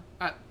gosh, no.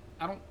 I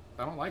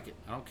don't like it.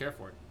 I don't care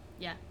for it.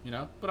 Yeah.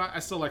 But I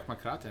still like my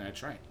karate and I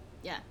train.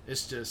 Yeah.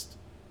 It's just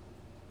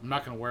I'm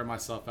not gonna wear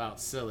myself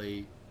out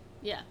silly.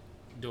 Yeah.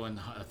 Doing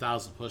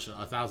 1,000 push-ups,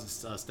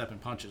 1,000 stepping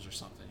punches or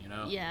something,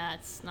 Yeah,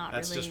 it's not.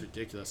 That's just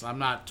ridiculous. I'm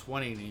not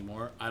 20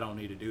 anymore. I don't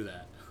need to do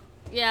that.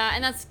 Yeah,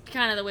 and that's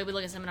kind of the way we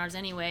look at seminars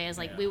anyway. Is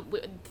like we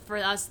for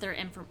us, they're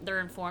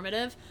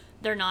informative.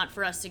 They're not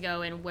for us to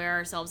go and wear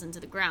ourselves into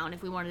the ground.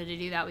 If we wanted to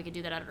do that, we could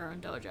do that at our own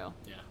dojo.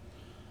 Yeah.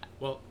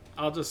 Well,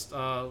 I'll just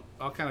I'll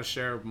kind of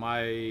share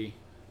my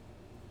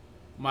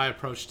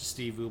approach to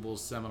Steve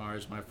Ubel's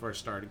seminars when I first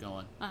started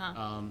going.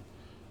 Uh-huh.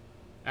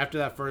 After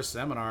that first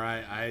seminar,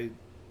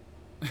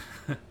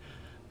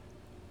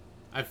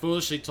 I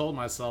foolishly told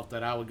myself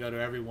that I would go to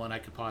every one I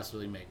could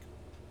possibly make.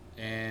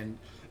 And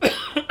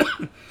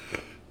coronavirus!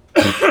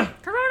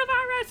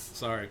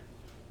 Sorry.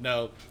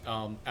 No,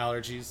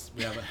 allergies.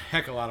 We have a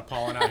heck of a lot of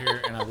pollen out here,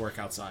 and I work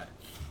outside.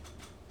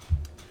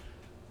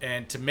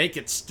 And to make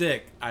it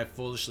stick, I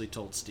foolishly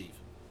told Steve.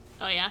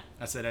 Oh, yeah?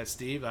 I said,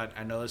 Steve,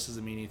 I know this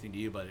doesn't mean anything to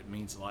you, but it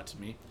means a lot to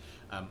me.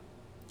 I'm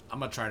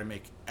going to try to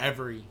make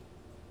every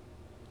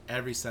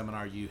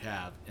seminar you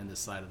have in this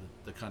side of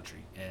the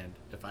country, and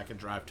if I can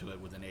drive to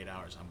it within 8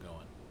 hours, I'm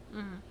going.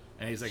 Mm-hmm.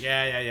 And he's like,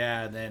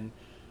 yeah. And then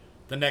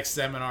the next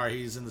seminar,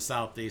 he's in the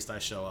Southeast, I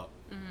show up.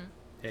 Mm-hmm.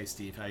 Hey,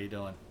 Steve, how you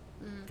doing?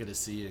 Mm-hmm. Good to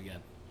see you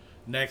again.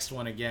 Next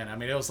one again. I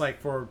mean, it was like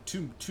for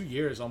two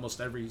years, almost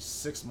every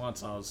 6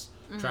 months, I was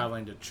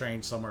traveling to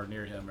train somewhere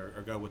near him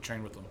or go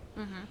train with him.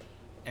 Mm-hmm.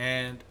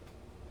 And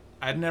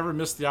I'd never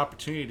missed the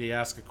opportunity to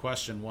ask a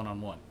question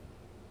one-on-one.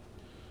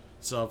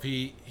 So if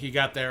he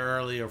got there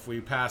early, or if we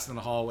passed in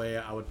the hallway,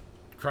 I would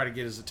try to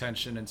get his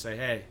attention and say,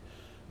 hey,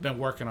 I've been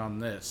working on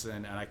this,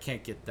 and I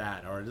can't get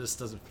that, or this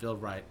doesn't feel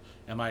right.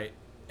 Am I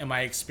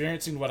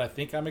experiencing what I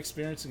think I'm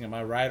experiencing? Am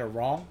I right or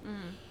wrong?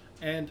 Mm-hmm.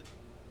 And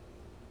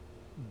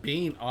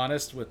being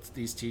honest with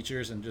these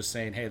teachers and just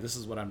saying, hey, this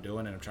is what I'm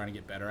doing, and I'm trying to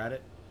get better at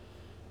it.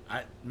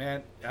 I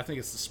think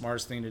it's the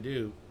smartest thing to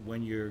do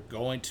when you're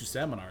going to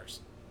seminars,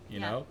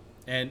 you know,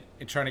 and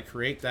trying to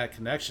create that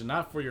connection,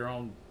 not for your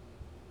own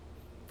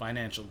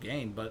financial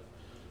gain, but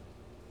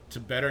to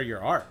better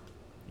your art,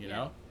 you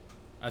know.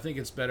 I think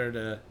it's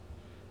better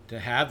to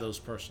have those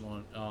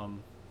personal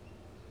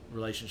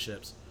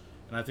relationships,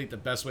 and I think the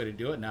best way to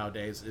do it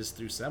nowadays is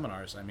through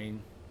seminars.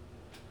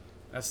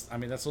 That's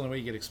the only way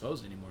you get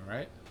exposed anymore,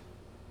 right?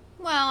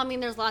 Well, I mean,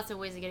 there's lots of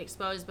ways to get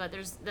exposed, but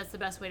that's the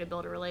best way to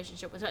build a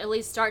relationship with, at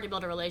least start to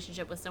build a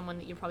relationship with someone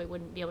that you probably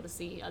wouldn't be able to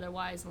see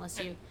otherwise unless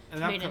you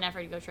made an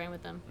effort to go train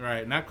with them.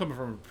 Right, and I'm coming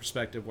from a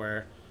perspective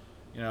where,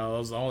 I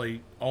was the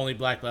only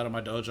black belt in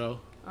my dojo.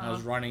 Uh-huh. I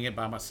was running it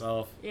by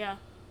myself. Yeah.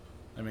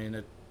 I mean,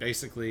 it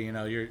basically,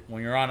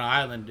 when you're on an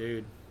island,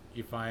 dude,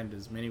 you find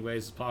as many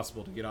ways as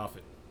possible to get off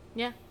it.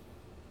 Yeah.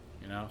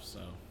 So.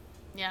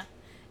 Yeah,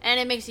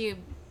 and it makes you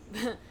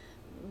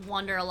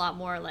wonder a lot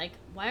more, like,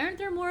 why aren't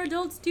there more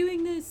adults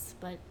doing this?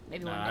 But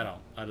maybe one day. I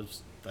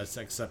don't. I just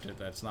accept it.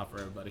 That's not for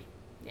everybody.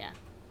 Yeah,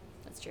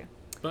 that's true.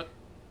 But,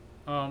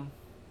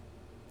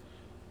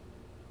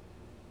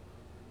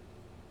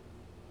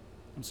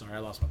 I'm sorry, I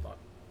lost my thought.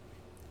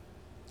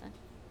 Fine.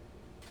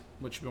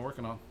 What you been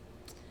working on?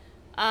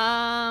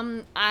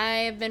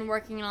 I've been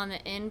working on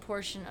the in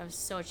portion of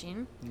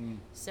Sochin.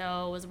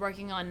 So was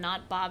working on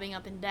not bobbing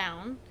up and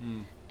down,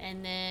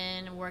 and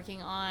then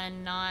working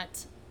on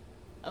not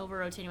over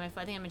rotating my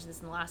foot. I think I mentioned this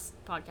in the last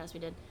podcast we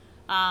did.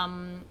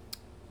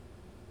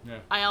 Yeah.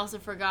 I also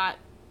forgot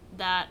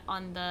that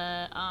on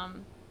the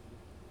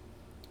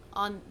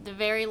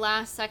very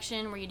last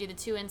section where you do the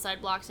 2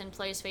 inside blocks in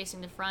place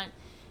facing the front.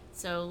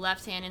 So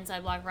left hand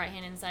inside block, right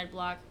hand inside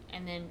block,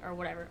 and then, or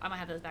whatever. I might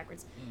have those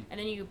backwards. And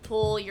then you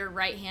pull your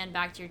right hand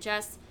back to your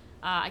chest.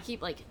 I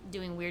keep like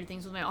doing weird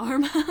things with my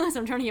arm, so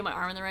I'm trying to get my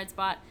arm in the right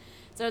spot.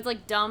 So it's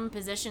like dumb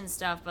position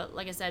stuff, but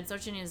like I said,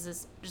 Sochin is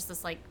this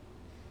like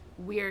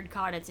weird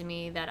kata to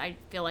me that I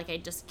feel like I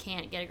just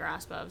can't get a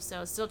grasp of.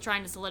 So still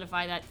trying to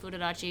solidify that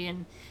Fudarachi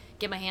and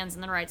get my hands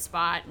in the right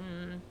spot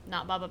and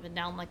not bob up and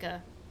down like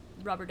a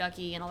rubber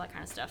ducky and all that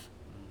kind of stuff.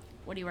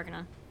 What are you working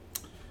on?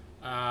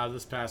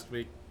 This past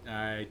week,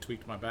 I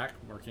tweaked my back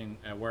working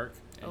at work.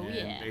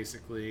 And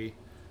basically,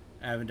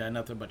 I haven't done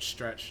nothing but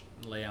stretch,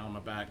 lay out on my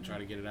back, try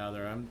to get it out of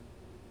there.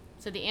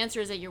 So the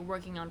answer is that you're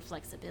working on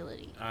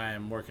flexibility. I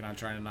am working on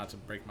trying not to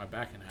break my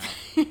back in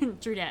half.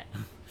 True that.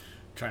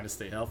 Trying to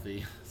stay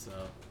healthy. So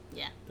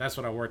Yeah. that's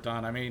what I worked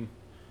on. I mean,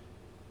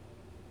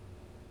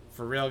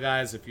 for real,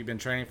 guys, if you've been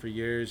training for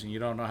years and you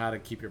don't know how to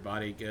keep your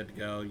body good to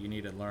go, you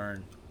need to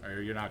learn,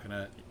 or you're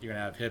gonna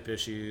have hip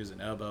issues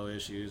and elbow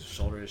issues,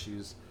 shoulder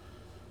issues.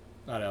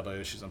 Not elbow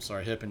issues, I'm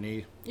sorry, hip and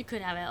knee. You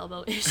could have an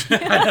elbow issue.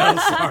 I know,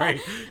 sorry.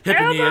 Hip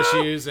and knee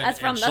issues and That's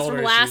from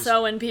shoulder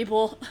Lasso issues. and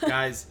people.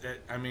 Guys,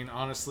 I mean,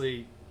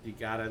 honestly, you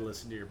gotta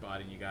listen to your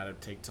body and you gotta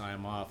take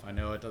time off. I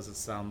know it doesn't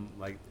sound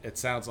like, it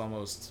sounds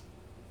almost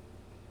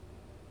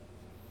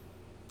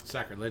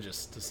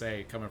sacrilegious to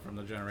say, coming from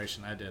the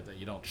generation I did, that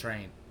you don't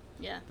train.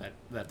 Yeah.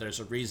 That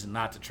there's a reason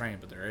not to train,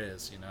 but there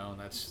is, and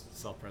that's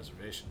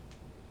self-preservation.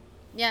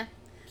 Yeah.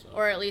 So.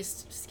 Or at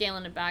least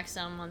scaling it back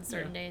some on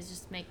certain days,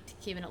 just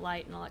keeping it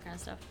light and all that kind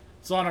of stuff.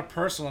 So on a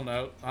personal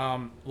note,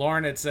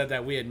 Lauren had said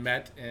that we had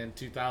met in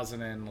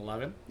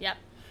 2011. Yep.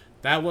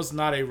 That was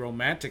not a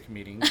romantic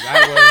meeting.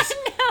 That was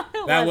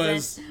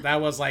wasn't.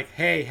 that was like,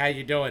 hey, how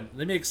you doing?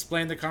 Let me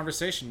explain the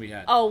conversation we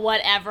had. Oh,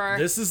 whatever.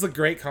 This is a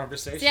great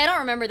conversation. See, I don't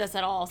remember this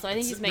at all, so I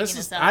think he's making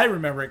this up. I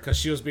remember it because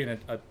she was being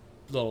a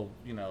little,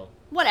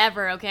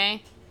 Whatever,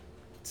 okay?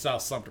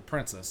 South Sumter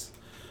princess.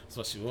 That's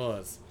what she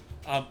was.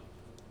 I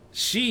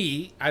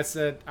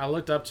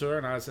looked up to her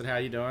and I said, how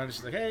you doing?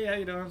 She's like, hey, how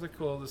you doing? I was like,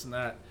 cool, this and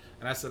that.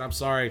 And I said, I'm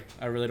sorry,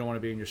 I really don't want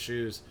to be in your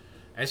shoes.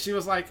 And she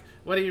was like,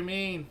 what do you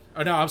mean?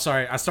 Oh, no, I'm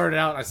sorry. I started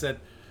out, I said,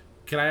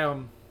 can I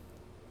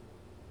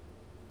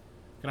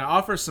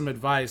offer some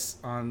advice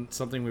on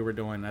something we were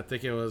doing? I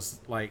think it was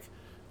like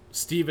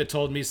Steve had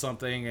told me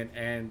something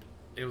and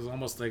it was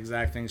almost the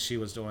exact thing she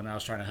was doing. I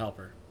was trying to help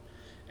her.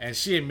 And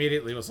she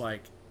immediately was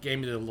like, gave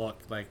me the look,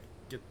 like,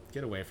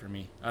 get away from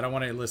me. I don't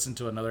want to listen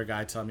to another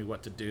guy tell me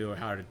what to do or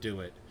how to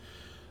do it.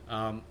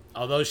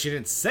 Although she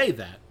didn't say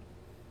that,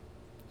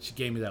 she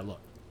gave me that look.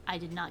 I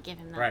did not give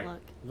him that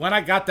look. When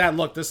I got that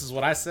look, this is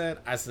what I said.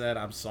 I said,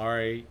 I'm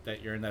sorry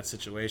that you're in that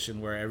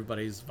situation where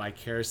everybody's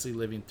vicariously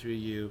living through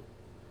you.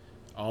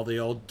 All the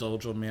old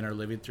dojo men are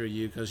living through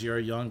you because you're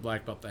a young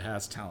black belt that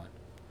has talent.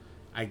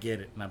 I get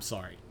it, and I'm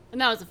sorry. And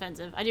that was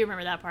offensive. I do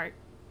remember that part.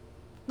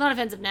 Not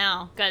offensive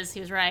now, because he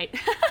was right.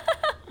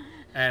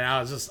 And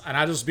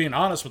I was being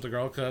honest with the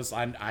girl because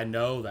I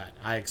know that.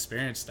 I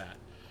experienced that.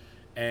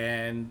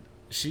 And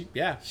she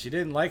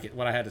didn't like it,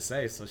 what I had to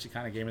say. So she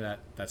kind of gave me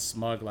that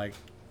smug, like,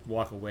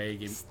 walk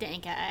away.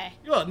 Stank eye.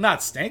 Well,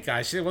 not stank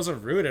eye. She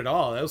wasn't rude at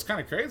all. It was kind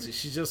of crazy.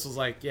 She just was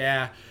like,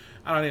 yeah,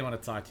 I don't even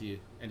want to talk to you,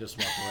 and just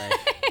walk away.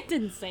 I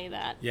didn't say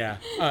that. Yeah.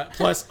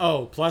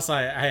 Plus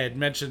I had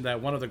mentioned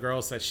that one of the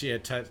girls that she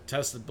had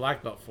tested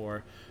black belt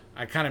for,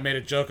 I kind of made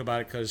a joke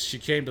about it because she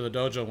came to the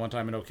dojo one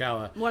time in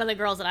Ocala. One of the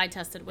girls that I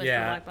tested with for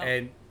black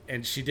belt.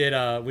 And she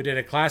did we did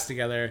a class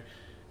together,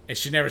 and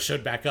she never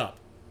showed back up.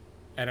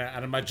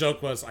 And my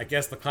joke was, I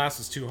guess the class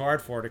was too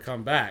hard for her to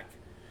come back.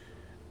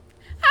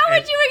 How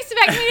would you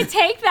expect me to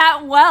take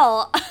that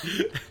well?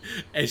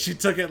 And she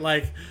took it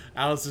like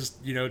I was just,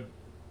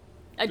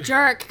 a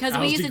jerk, because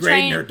we used to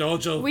train her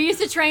dojo. We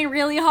used to train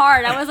really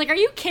hard. I was like, are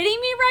you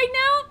kidding me right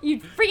now? You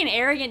freaking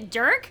arrogant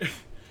jerk.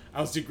 I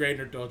was degrading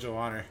her dojo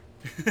honor.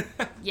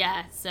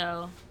 Yeah,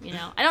 so,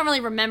 I don't really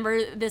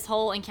remember this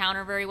whole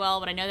encounter very well,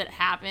 but I know that it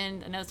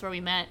happened. I know that's where we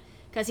met.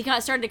 Because he kind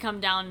of started to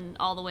come down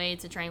all the way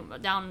to train,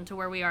 down to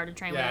where we are to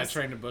train with us. Yeah,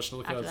 I trained in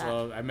Bushnell as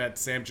well. I met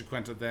Sam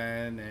Jaquinta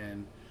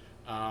then,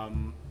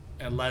 and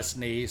Les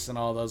Neese and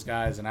all those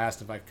guys, and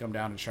asked if I could come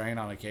down and train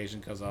on occasion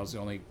because I was the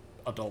only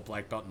adult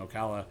black belt in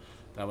Ocala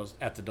that was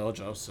at the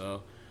dojo.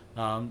 So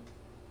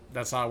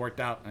that's how it worked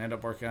out. I ended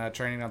up working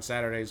training on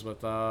Saturdays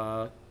with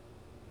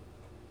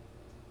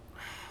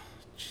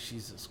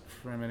Jesus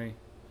criminy,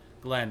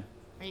 Glenn.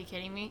 Are you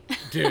kidding me?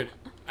 Dude,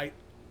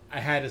 I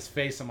had his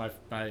face on my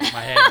head.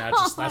 And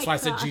that's why I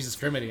said Jesus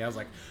criminy. I was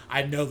like,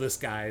 I know this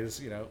guy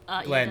is,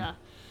 Glenn. Yeah.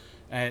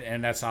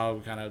 And that's how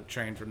we kind of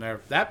trained from there.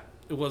 That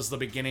it was the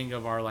beginning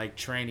of our like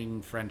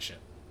training friendship,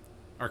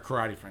 our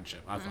karate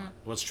friendship. I thought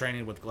was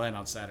training with Glenn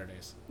on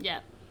Saturdays. Yeah.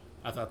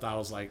 I thought that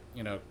was like,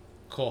 you know,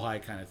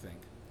 kohai kind of thing.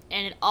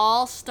 And it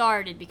all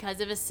started because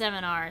of a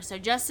seminar. So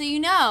just so you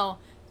know,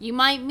 you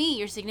might meet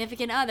your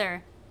significant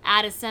other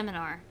at a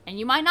seminar, and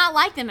you might not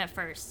like them at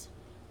first,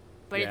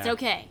 but it's Yeah.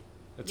 okay.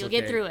 It's You'll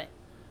okay. get through it.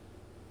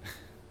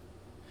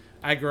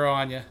 I grow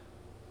on you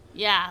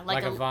Yeah,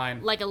 Like a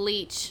vine. like a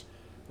leech,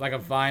 like a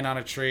vine on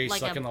a tree, like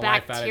sucking a the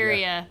life out of you.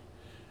 bacteria,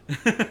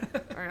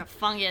 or a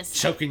fungus.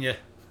 Choking you.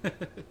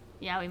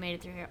 Yeah, we made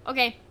it through here.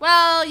 Okay,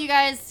 well, you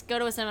guys go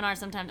to a seminar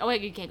sometime. Oh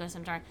wait, you can't go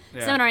to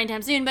Yeah. seminar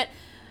anytime soon, but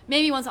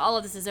maybe once all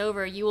of this is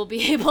over, you will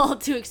be able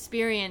to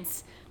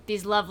experience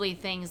these lovely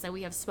things that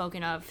we have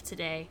spoken of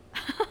today.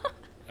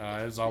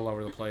 It's all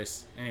over the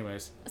place.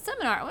 Anyways, A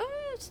seminar.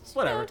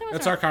 whatever. Tell us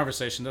That's about- our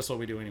conversation. That's what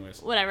we do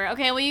anyways. Whatever.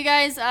 Okay, well, you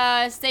guys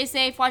stay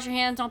safe. Wash your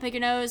hands. Don't pick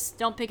your nose.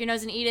 Don't pick your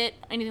nose and eat it.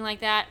 Anything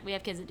like that. We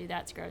have kids that do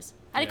that. It's gross.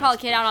 I had to Yeah, call a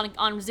it's kid out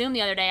on Zoom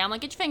the other day. I'm like,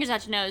 get your fingers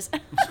out your nose.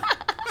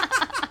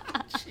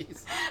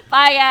 Jeez.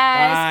 Bye,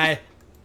 guys. Bye.